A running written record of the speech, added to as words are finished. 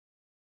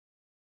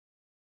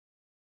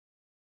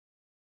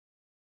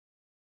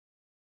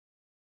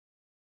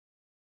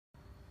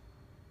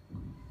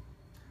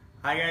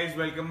Hi guys,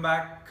 welcome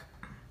back.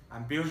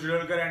 I'm Piyush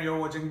and you're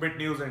watching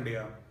BitNews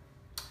India.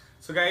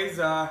 So guys,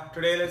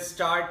 today let's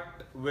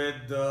start with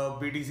the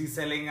BTC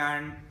selling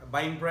and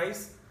buying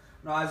price.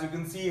 Now as you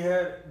can see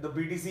here, the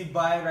BTC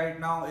buy right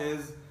now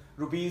is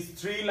rupees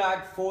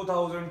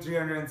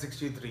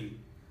 3,04,363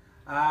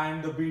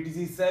 and the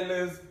BTC sell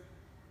is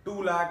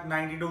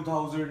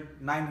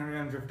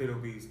 2,92,950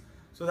 rupees.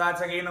 So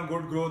that's again a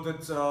good growth.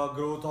 It's a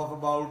growth of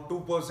about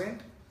 2%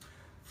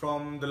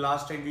 from the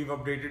last time we've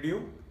updated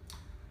you.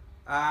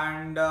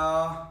 And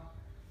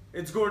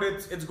it's good,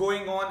 it's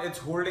going on, it's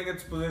holding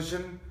its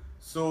position,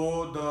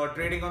 so the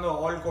trading on the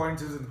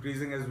altcoins is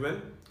increasing as well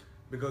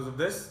because of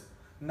this.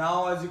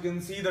 Now as you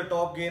can see, the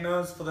top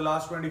gainers for the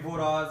last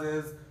 24 hours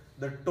is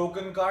the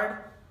token card.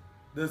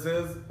 This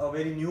is a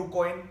very new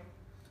coin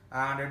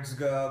and it's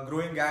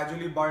growing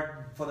gradually, but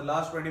for the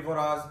last 24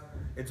 hours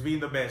it's been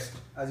the best.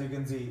 As you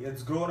can see,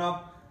 it's grown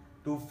up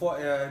for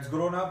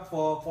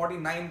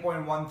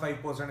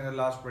 49.15% in the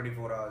last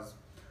 24 hours.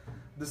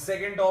 The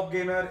second top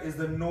gainer is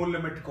the no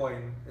limit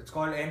coin. It's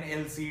called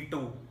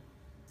NLC2.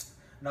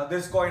 Now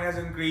this coin has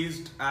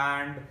increased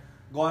and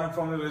gone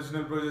from the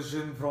original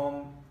position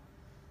from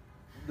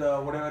the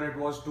whatever it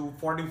was to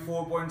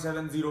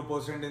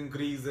 44.70%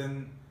 increase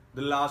in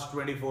the last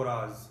 24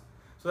 hours.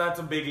 So that's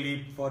a big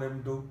leap for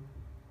him too.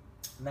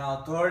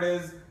 Now third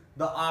is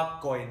the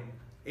ARK coin,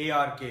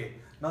 ARK.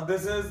 Now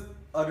this is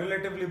a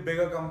relatively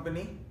bigger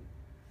company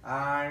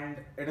and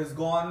it has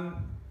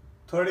gone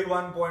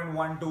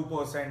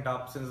 31.12%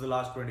 up since the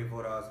last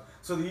 24 hours.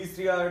 So these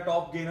three are the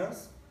top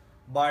gainers,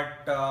 but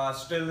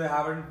still they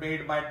haven't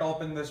made my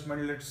top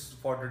investment list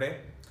for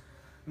today.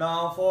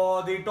 Now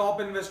for the top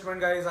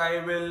investment guys, I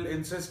will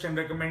insist and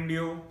recommend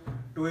you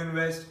to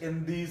invest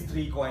in these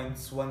three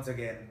coins once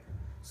again.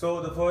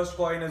 So the first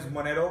coin is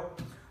Monero.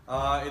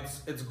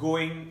 It's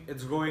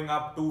going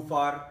up too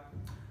far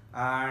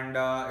and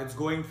it's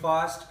going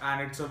fast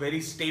and it's a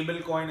very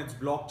stable coin. Its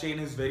blockchain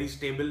is very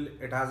stable.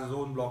 It has its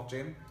own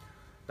blockchain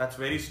that's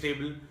very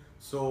stable,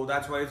 so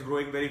that's why it's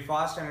growing very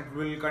fast and it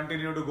will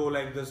continue to go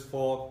like this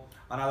for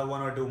another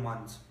 1 or 2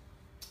 months.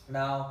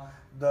 Now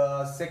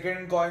the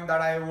second coin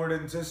that I would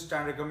insist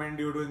and recommend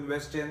you to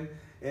invest in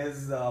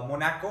is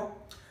Monaco.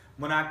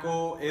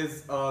 Monaco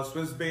is a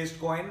Swiss based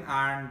coin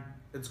and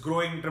it's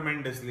growing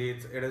tremendously.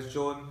 It has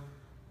shown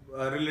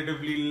a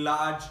relatively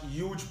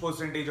huge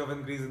percentage of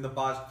increase in the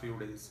past few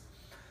days.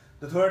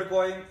 The third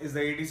coin is the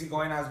ATC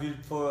coin. As we've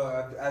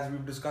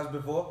discussed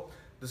before,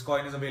 this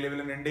coin is available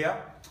in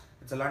India.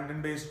 It's a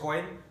London based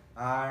coin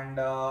and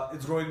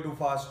it's growing too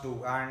fast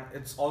too, and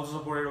it's also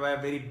supported by a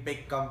very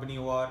big company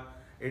who are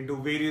into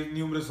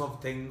numerous of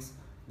things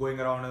going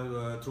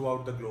around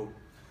throughout the globe.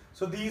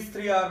 So these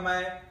three are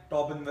my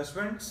top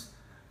investments.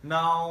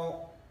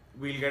 Now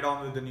we'll get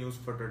on with the news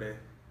for today.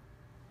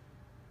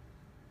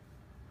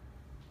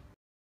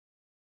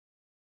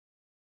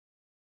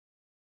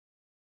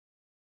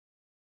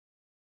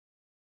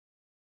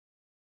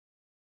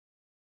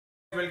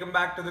 Welcome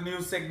back to the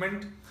news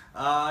segment.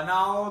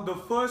 Now the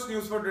first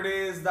news for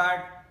today is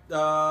that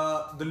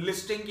the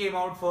listing came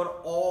out for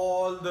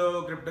all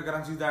the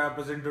cryptocurrencies that are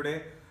present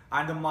today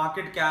and the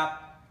market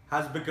cap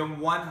has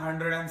become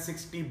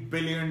 $160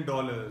 billion.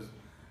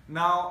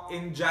 Now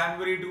in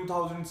January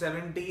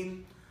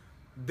 2017,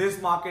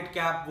 this market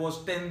cap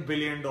was $10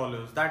 billion.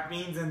 That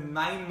means in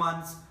 9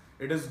 months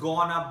it has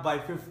gone up by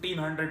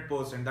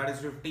 1500%, that is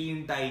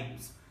 15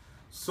 times.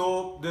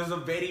 So there's a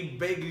very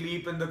big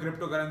leap in the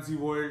cryptocurrency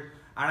world.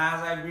 And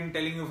as I've been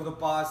telling you for the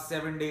past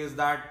 7 days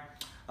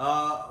that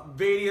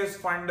various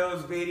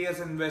funders, various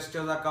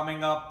investors are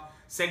coming up.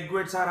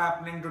 Segwits are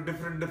happening to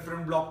different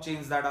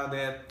blockchains that are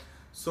there.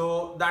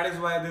 So that is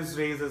why this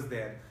raise is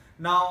there.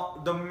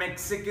 Now the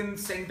Mexican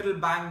central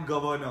bank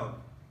governor,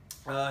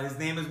 his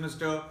name is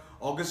Mr.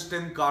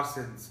 Agustin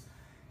Carstens.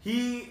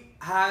 He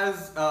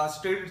has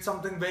stated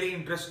something very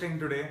interesting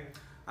today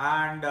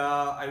and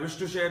I wish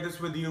to share this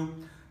with you.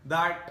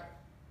 That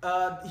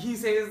he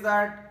says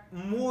that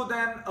more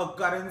than a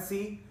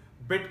currency,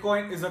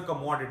 Bitcoin is a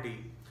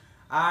commodity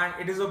and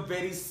it is a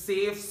very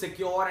safe,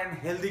 secure and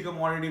healthy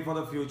commodity for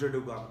the future to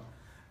come.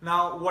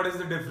 Now what is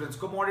the difference?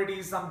 Commodity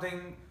is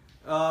something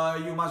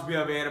you must be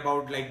aware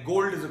about, like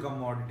gold is a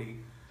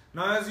commodity.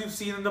 Now as you've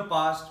seen in the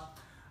past,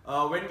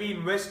 when we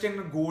invest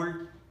in gold,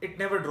 it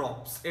never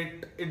drops.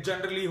 It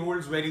generally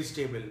holds very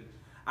stable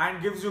and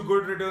gives you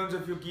good returns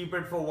if you keep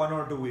it for 1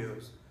 or 2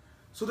 years.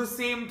 So the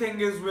same thing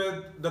is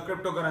with the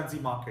cryptocurrency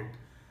market,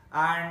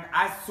 and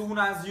as soon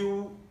as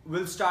you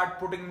will start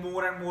putting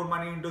more and more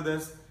money into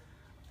this,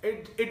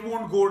 it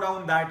won't go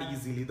down that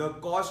easily. The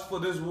cost for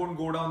this won't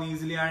go down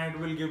easily and it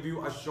will give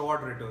you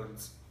assured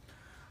returns.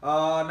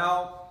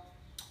 Now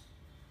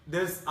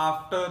this,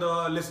 after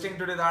the listing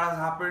today that has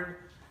happened,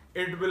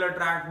 it will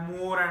attract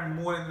more and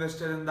more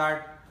investors in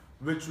that,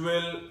 which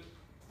will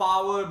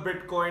power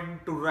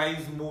Bitcoin to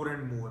rise more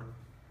and more.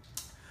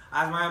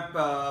 As my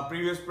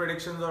previous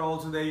predictions are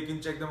also there, you can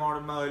check them out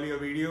in my earlier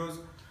videos.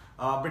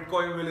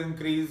 Bitcoin will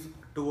increase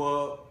to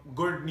a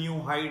good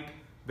new height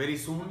very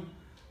soon,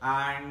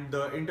 and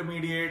the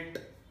intermediate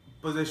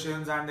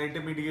positions, and the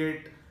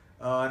intermediate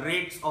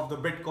rates of the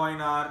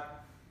Bitcoin are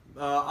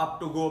up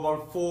to go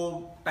about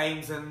 4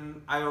 times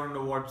in, I don't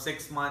know what,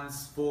 6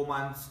 months, 4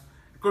 months,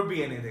 it could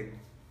be anything.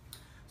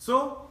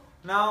 So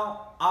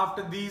now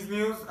after these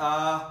news,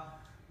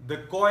 the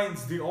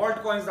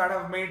altcoins that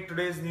have made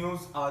today's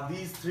news are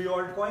these 3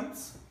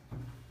 altcoins.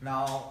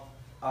 Now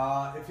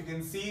if you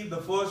can see,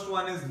 the first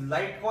one is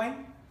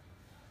Litecoin,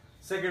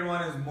 second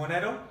one is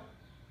Monero,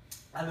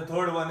 and the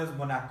third one is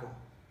Monaco.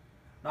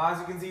 Now as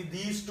you can see,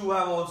 these 2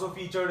 have also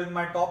featured in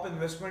my top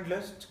investment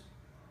list.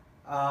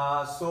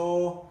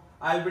 So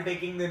I'll be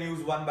taking the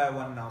news one by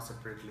one now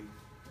separately.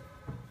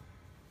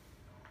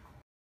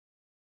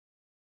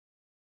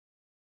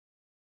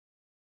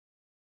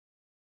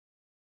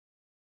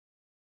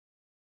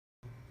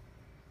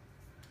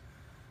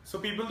 So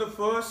people, the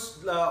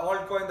first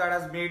altcoin that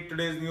has made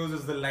today's news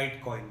is the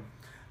Litecoin.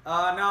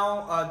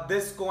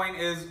 This coin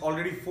is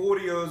already 4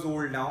 years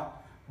old now,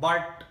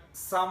 but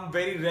some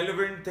very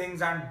relevant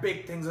things and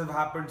big things have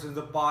happened since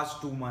the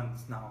past 2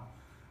 months now.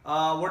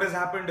 What has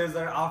happened is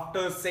that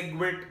after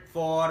SegWit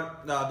for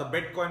the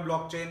Bitcoin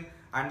blockchain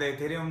and the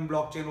Ethereum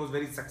blockchain was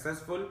very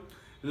successful,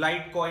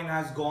 Litecoin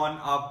has gone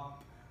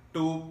up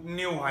to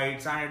new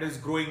heights and it is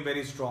growing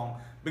very strong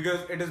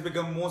because it has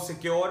become more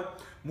secure,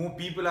 more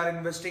people are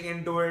investing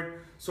into it,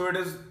 so it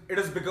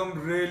has become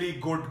really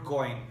good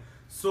coin.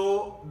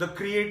 So the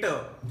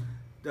creator,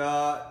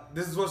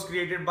 this was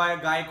created by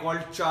a guy called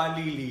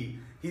Charlie Lee.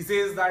 He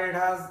says that it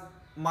has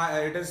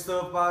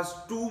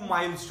surpassed 2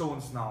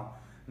 milestones now.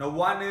 Now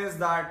one is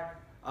that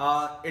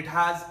it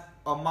has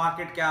a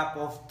market cap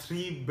of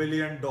 $3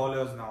 billion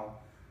now.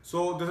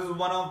 So this is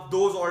one of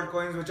those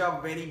altcoins which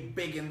are very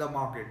big in the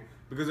market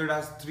because it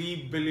has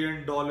 $3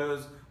 billion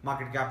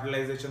market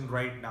capitalization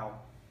right now.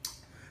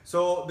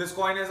 So this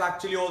coin has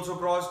actually also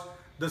crossed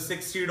the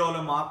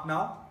 $60 mark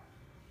now,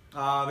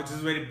 which is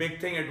a very big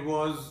thing. It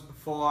was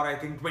for I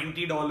think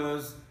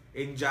 $20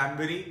 in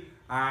January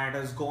and it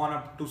has gone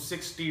up to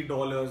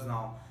 $60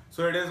 now.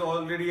 So it is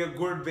already a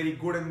very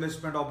good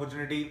investment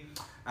opportunity,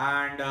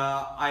 and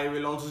I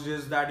will also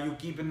suggest that you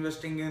keep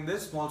investing in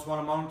this small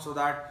amount so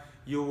that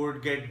you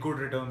would get good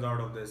returns out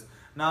of this.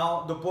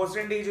 Now the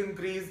percentage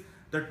increase,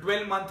 the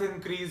 12-month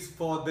increase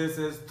for this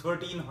is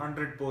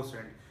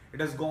 1300%. It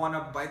has gone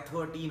up by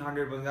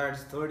 1300%,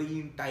 that's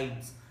 13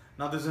 times.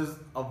 Now this is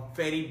a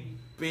very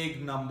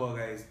big number,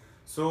 guys.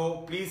 So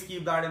please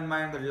keep that in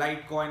mind. The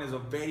Litecoin is a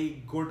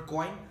very good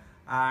coin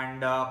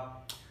and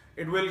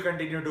it will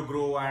continue to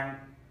grow and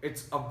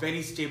it's a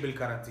very stable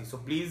currency. So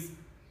please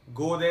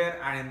go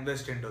there and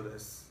invest into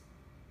this.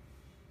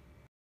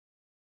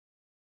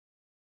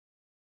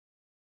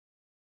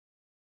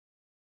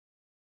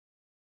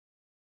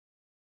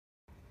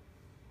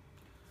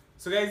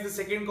 So guys, the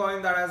second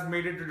coin that has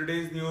made it to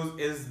today's news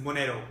is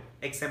Monero,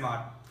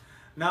 XMR.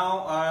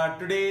 Now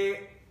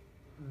today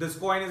this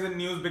coin is in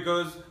news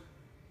because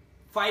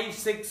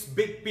 5-6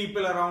 big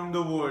people around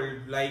the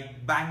world,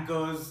 like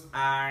bankers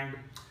and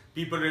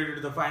people related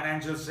to the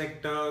financial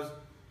sectors,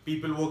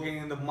 people working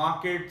in the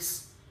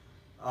markets,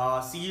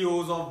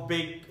 CEOs of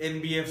big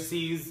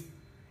NBFCs,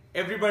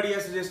 everybody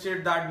has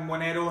suggested that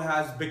Monero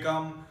has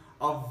become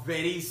a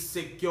very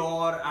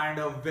secure and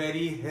a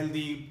very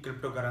healthy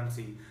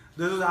cryptocurrency.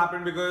 This has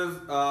happened because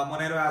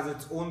Monero has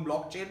its own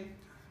blockchain.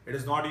 It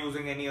is not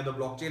using any other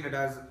blockchain. It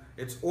has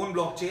its own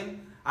blockchain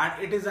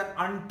and it is an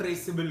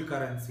untraceable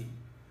currency.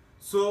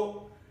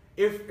 So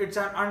if it's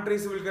an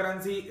untraceable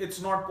currency, it's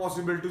not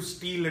possible to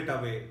steal it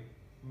away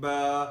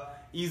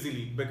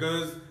easily,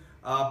 because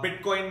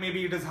Bitcoin,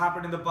 maybe it has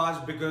happened in the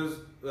past because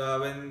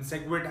when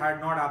SegWit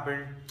had not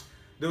happened,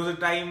 there was a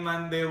time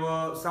when there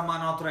were some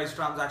unauthorized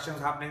transactions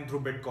happening through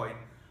Bitcoin.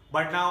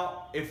 But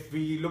now if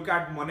we look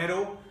at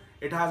Monero,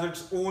 it has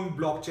its own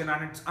blockchain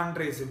and it's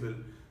untraceable.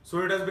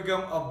 So it has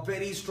become a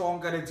very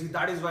strong currency.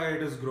 That is why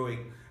it is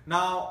growing.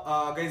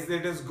 Now guys,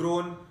 it has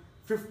grown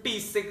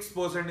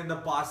 56% in the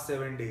past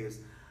 7 days.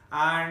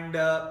 And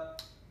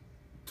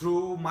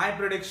through my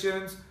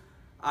predictions,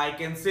 I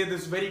can say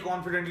this very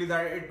confidently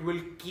that it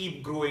will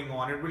keep growing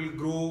on. It will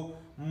grow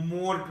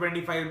more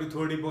 25 to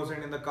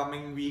 30% in the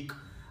coming week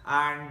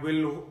and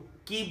will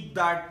keep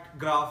that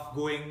graph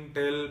going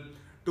till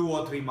 2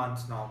 or 3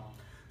 months now.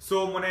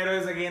 So Monero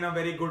is again a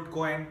very good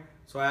coin.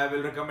 So I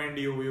will recommend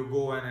you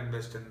go and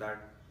invest in that.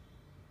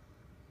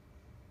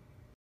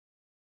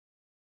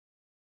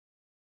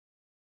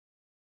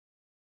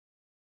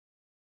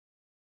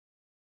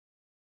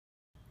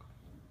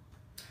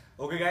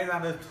 Okay guys,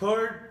 and the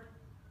third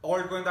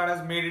altcoin that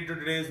has made it to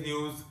today's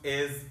news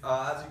is,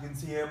 as you can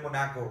see here,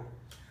 Monaco.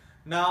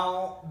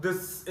 Now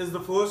this is the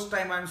first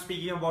time I'm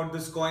speaking about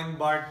this coin,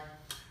 but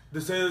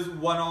this is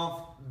one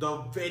of the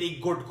very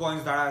good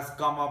coins that has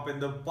come up in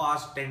the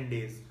past 10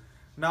 days.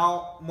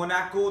 Now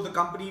Monaco, the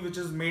company which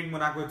has made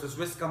Monaco, it's a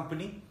Swiss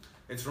company,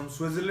 it's from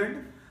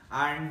Switzerland,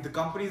 and the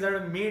companies that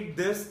have made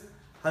this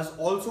has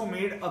also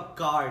made a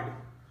card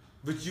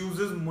which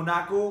uses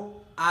Monaco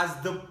as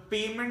the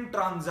payment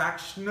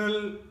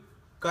transactional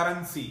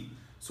currency.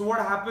 So what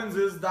happens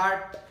is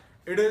that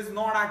it is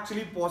not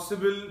actually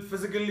possible,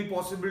 physically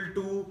possible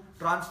to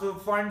transfer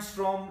funds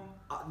from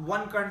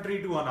one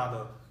country to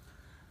another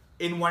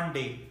in one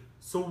day.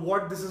 So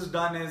what this has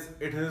done is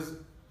it has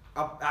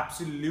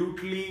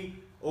absolutely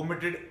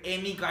omitted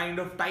any kind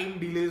of time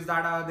delays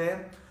that are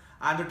there,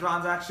 and the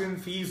transaction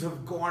fees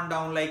have gone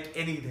down like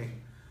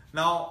anything.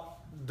 Now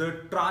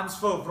the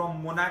transfer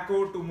from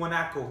Monaco to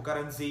Monaco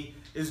currency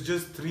is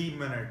just 3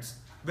 minutes,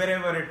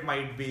 wherever it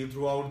might be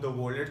throughout the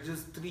world. It's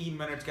just 3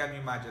 minutes, can you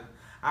imagine?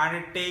 And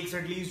it takes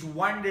at least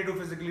 1 day to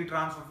physically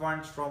transfer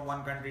funds from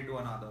one country to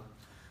another.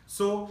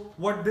 So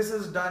what this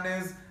has done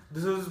is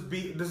this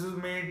has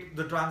made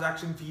the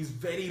transaction fees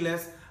very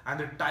less and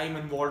the time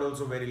involved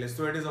also very less.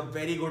 So it is a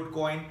very good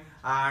coin,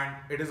 and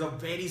it is a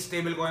very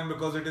stable coin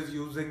because it is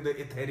using the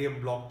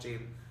Ethereum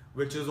blockchain,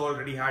 which has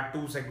already had 2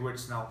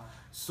 SegWits now.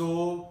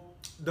 So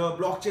the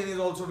blockchain is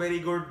also very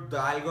good, the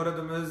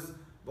algorithm is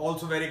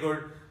also very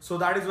good, so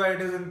that is why it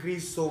has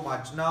increased so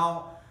much.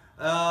 Now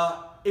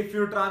if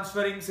you're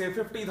transferring say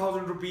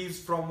 50,000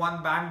 rupees from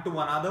one bank to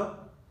another,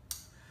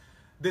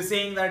 they're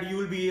saying that you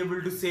will be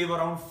able to save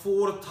around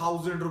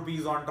 4,000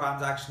 rupees on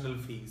transactional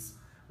fees.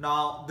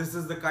 Now this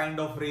is the kind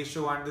of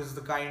ratio and this is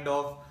the kind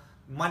of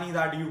money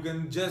that you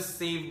can just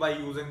save by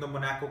using the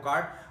Monaco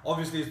card.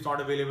 Obviously it's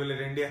not available in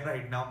India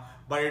right now,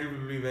 but it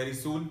will be very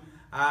soon,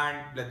 and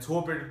let's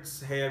hope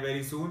it's here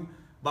very soon.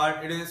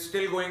 But it is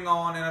still going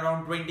on in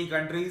around 20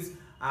 countries,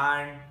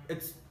 and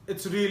it's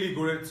really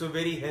good. It's a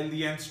very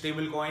healthy and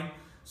stable coin.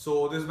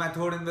 So this is my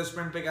third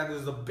investment pick, and this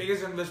is the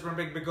biggest investment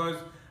pick because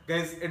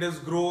guys, it has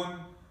grown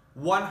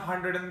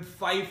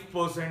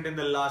 105% in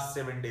the last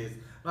 7 days.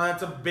 Now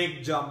that's a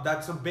big jump.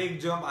 That's a big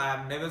jump. I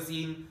have never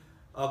seen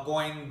a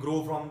coin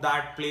grow from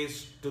that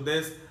place to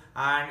this,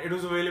 and it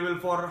was available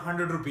for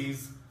 100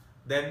 rupees.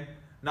 Then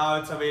now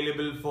it's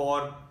available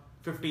for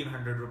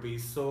 1500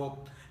 rupees. So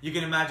you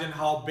can imagine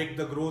how big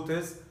the growth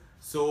is.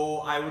 So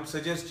I would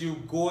suggest you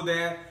go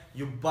there,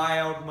 you buy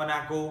out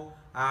Monaco,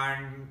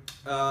 and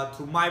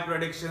through my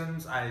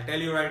predictions, I'll tell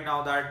you right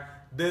now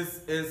that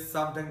this is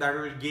something that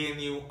will gain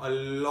you a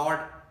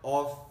lot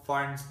of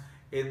funds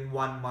in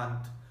 1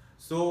 month.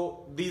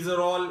 So these are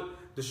all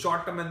the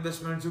short-term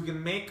investments you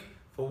can make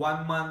for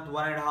 1 month,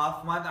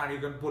 1.5 months, and you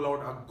can pull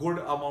out a good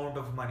amount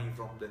of money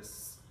from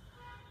this.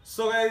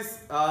 So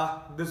guys,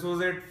 this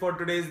was it for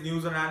today's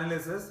news and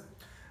analysis.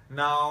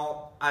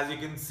 Now, as you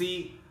can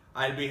see,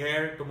 I'll be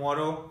here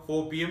tomorrow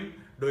 4 PM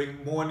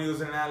doing more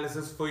news and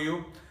analysis for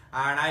you,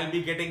 and I'll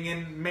be getting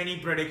in many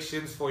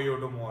predictions for you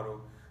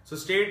tomorrow. So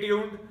stay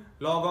tuned,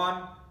 log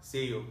on,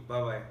 see you,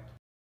 bye bye.